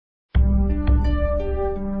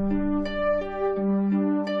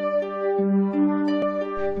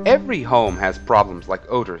Every home has problems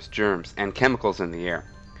like odors, germs, and chemicals in the air.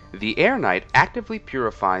 The Air Knight actively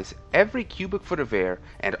purifies every cubic foot of air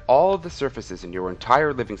and all of the surfaces in your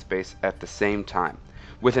entire living space at the same time.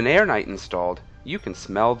 With an Air Knight installed, you can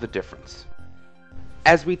smell the difference.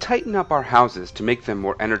 As we tighten up our houses to make them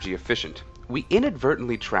more energy efficient, we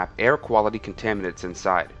inadvertently trap air quality contaminants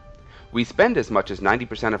inside. We spend as much as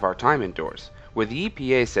 90% of our time indoors, where the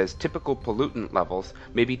EPA says typical pollutant levels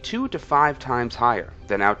may be 2 to 5 times higher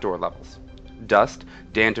than outdoor levels. Dust,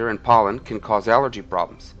 dander, and pollen can cause allergy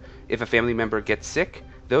problems. If a family member gets sick,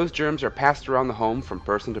 those germs are passed around the home from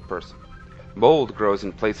person to person. Mold grows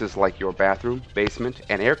in places like your bathroom, basement,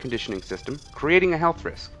 and air conditioning system, creating a health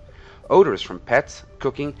risk. Odors from pets,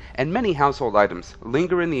 cooking, and many household items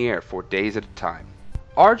linger in the air for days at a time.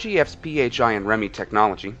 RGF's PHI and REME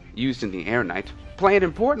technology, used in the Air Knight, play an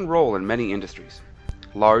important role in many industries.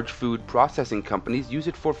 Large food processing companies use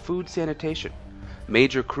it for food sanitation.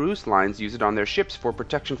 Major cruise lines use it on their ships for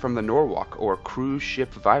protection from the Norwalk or cruise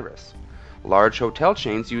ship virus. Large hotel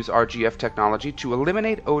chains use RGF technology to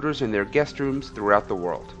eliminate odors in their guest rooms throughout the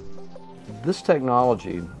world. This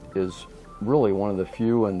technology is really one of the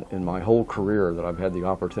few in my whole career that I've had the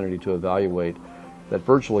opportunity to evaluate that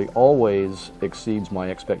virtually always exceeds my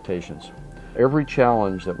expectations. Every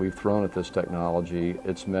challenge that we've thrown at this technology,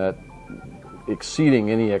 it's met exceeding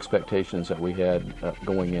any expectations that we had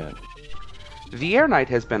going in. The Air Knight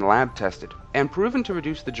has been lab tested and proven to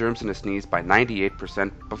reduce the germs in a sneeze by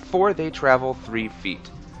 98% before they travel 3 feet.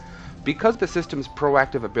 Because of the system's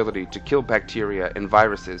proactive ability to kill bacteria and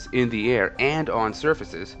viruses in the air and on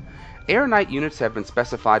surfaces, Air Knight units have been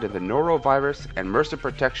specified in the norovirus and MRSA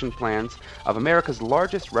protection plans of America's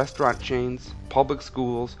largest restaurant chains, public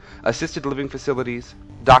schools, assisted living facilities,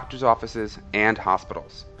 doctors' offices, and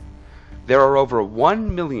hospitals. There are over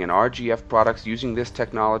 1 million RGF products using this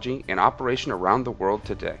technology in operation around the world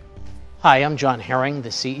today. Hi, I'm John Herring, the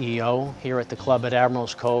CEO here at the club at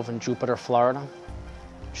Admirals Cove in Jupiter, Florida.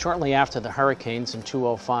 Shortly after the hurricanes in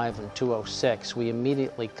 2005 and 2006, we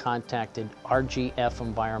immediately contacted RGF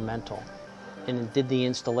Environmental and did the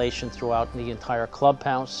installation throughout the entire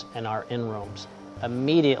clubhouse and our in-rooms,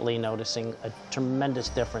 immediately noticing a tremendous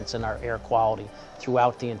difference in our air quality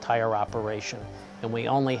throughout the entire operation. And we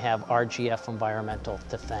only have RGF Environmental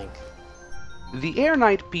to thank. The Air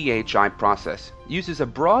Knight PHI process uses a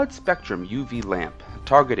broad-spectrum UV lamp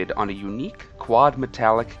targeted on a unique quad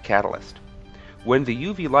metallic catalyst. When the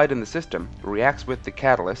UV light in the system reacts with the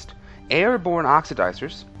catalyst, airborne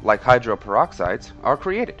oxidizers, like hydroperoxides, are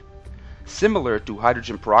created. Similar to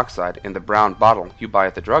hydrogen peroxide in the brown bottle you buy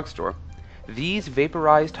at the drugstore, these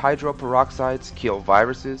vaporized hydroperoxides kill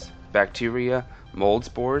viruses, bacteria, mold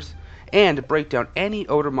spores, and break down any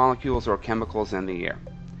odor molecules or chemicals in the air.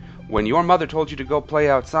 When your mother told you to go play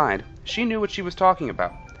outside, she knew what she was talking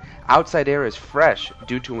about. Outside air is fresh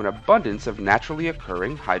due to an abundance of naturally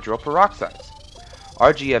occurring hydroperoxides.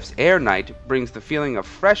 RGF's Air Knight brings the feeling of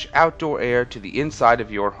fresh outdoor air to the inside of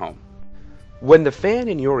your home. When the fan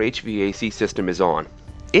in your HVAC system is on,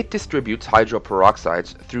 it distributes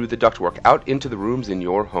hydroperoxides through the ductwork out into the rooms in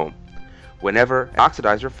your home. Whenever an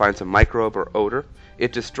oxidizer finds a microbe or odor,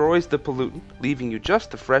 it destroys the pollutant, leaving you just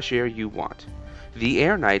the fresh air you want. The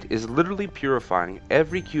Air Knight is literally purifying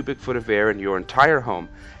every cubic foot of air in your entire home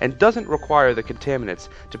and doesn't require the contaminants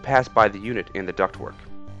to pass by the unit in the ductwork.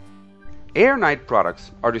 Air Knight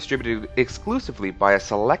products are distributed exclusively by a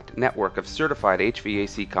select network of certified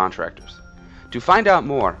HVAC contractors. To find out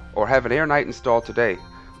more or have an Air Knight installed today,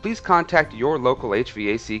 please contact your local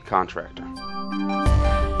HVAC contractor.